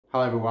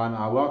Hello everyone,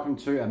 welcome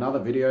to another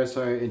video.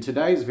 So in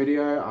today's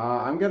video,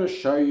 I'm going to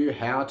show you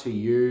how to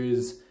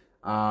use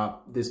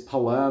this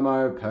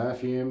Palermo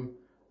perfume.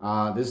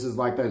 This is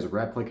like those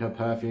replica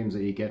perfumes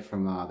that you get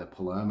from the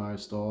Palermo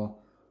store.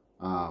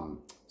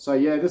 So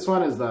yeah, this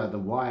one is the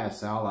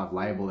YSL, I've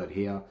labeled it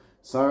here.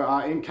 So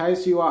in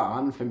case you are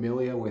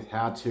unfamiliar with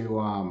how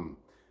to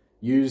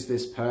use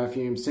this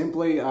perfume,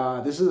 simply,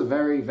 this is a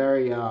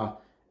very,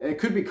 it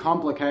could be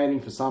complicating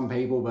for some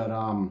people, but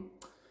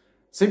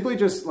simply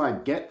just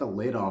like get the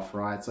lid off,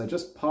 right? So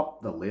just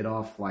pop the lid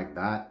off like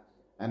that.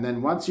 And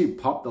then once you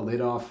pop the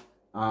lid off,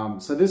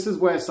 so this is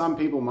where some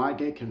people might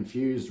get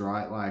confused,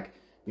 right? Like,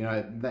 you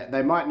know,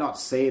 they might not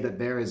see that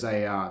there is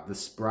the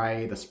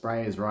spray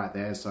is right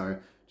there. So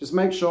just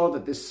make sure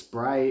that this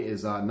spray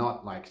is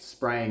not like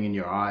spraying in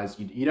your eyes.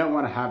 You don't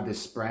want to have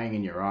this spraying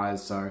in your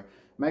eyes. So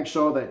make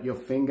sure that your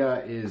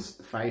finger is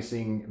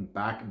facing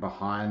back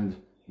behind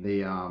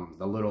the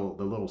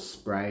little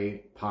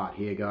spray part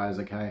here, guys,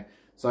 okay?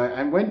 So,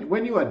 and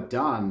when you are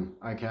done,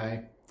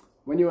 okay,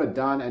 when you are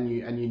done and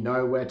you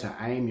know where to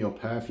aim your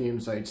perfume,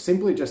 so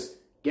simply just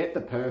get the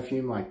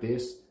perfume like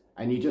this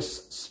and you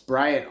just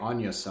spray it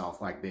on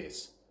yourself like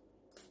this.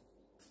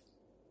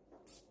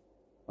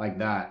 Like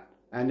that.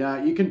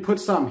 And you can put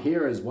some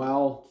here as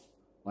well,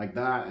 like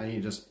that, and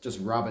you just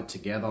rub it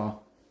together.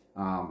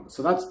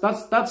 So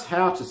that's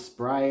how to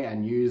spray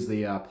and use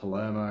the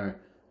Palermo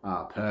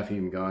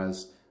perfume,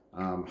 guys.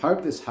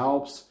 Hope this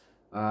helps.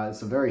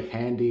 It's a very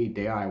handy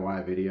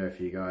DIY video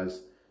for you guys.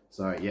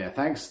 So yeah,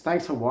 thanks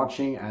for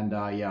watching, and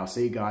yeah, I'll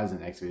see you guys in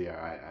the next video.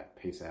 All right,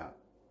 peace out.